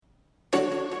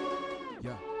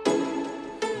Yeah.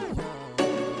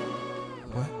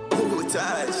 What? Ooh,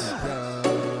 touch.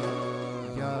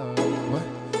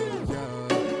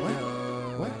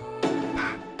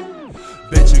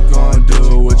 Bet you gon'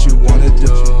 do what you wanna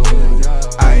do.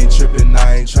 I ain't trippin',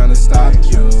 I ain't tryna stop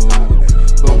you.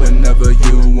 But whenever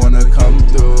you wanna come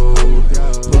through,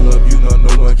 pull up, you know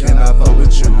no one cannot fuck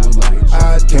with you like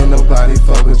I do. Can't nobody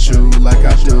fuck with you like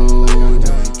I do.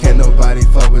 Can't nobody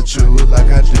fuck with you like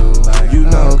I do. You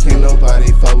know, can't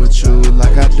nobody fuck with you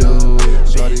like I do.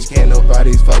 Shorty, can't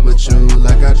nobody fuck with you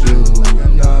like I do.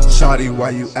 Shawty, why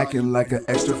you acting like an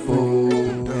extra fool?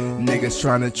 Niggas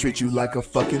tryna treat you like a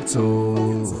fucking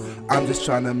tool. I'm just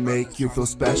tryna make you feel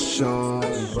special.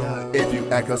 If you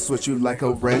act, I'll switch you like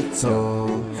a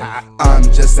rental. I'm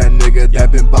just that nigga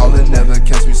that been ballin', never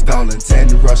catch me stallin'.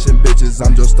 10 Russian bitches,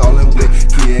 I'm just stallin' with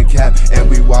Key and Cap, and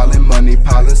we wildin', money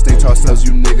piling. Stay to ourselves,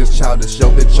 you niggas childish. Yo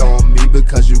bitch on me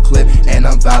because you clip and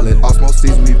I'm valid. Osmo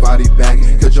sees me body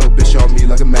bagging, cause your bitch on me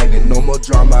like a magnet. No more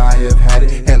drama, I have had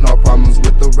it, and no problems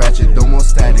with the ratchet. Don't want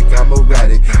static, I'm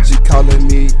erratic. She calling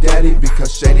me daddy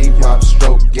because shady rob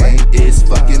stroke game is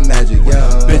fucking magic.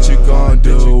 Yeah. Bitch, you gon'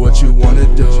 do what you wanna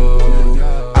do.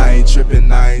 I ain't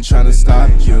trippin', I ain't tryna stop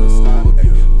you.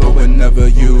 But whenever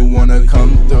you wanna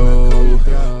come through,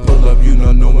 pull up, you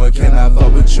know no one cannot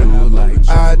fuck with you like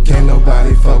I do. Can't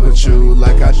nobody fuck with you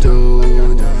like I do.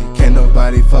 Can't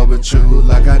nobody fuck with you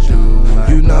like I do.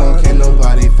 You know, can't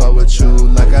nobody fuck with you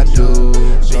like I do.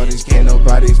 Shorties, can't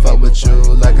nobody fuck with you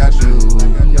like I do.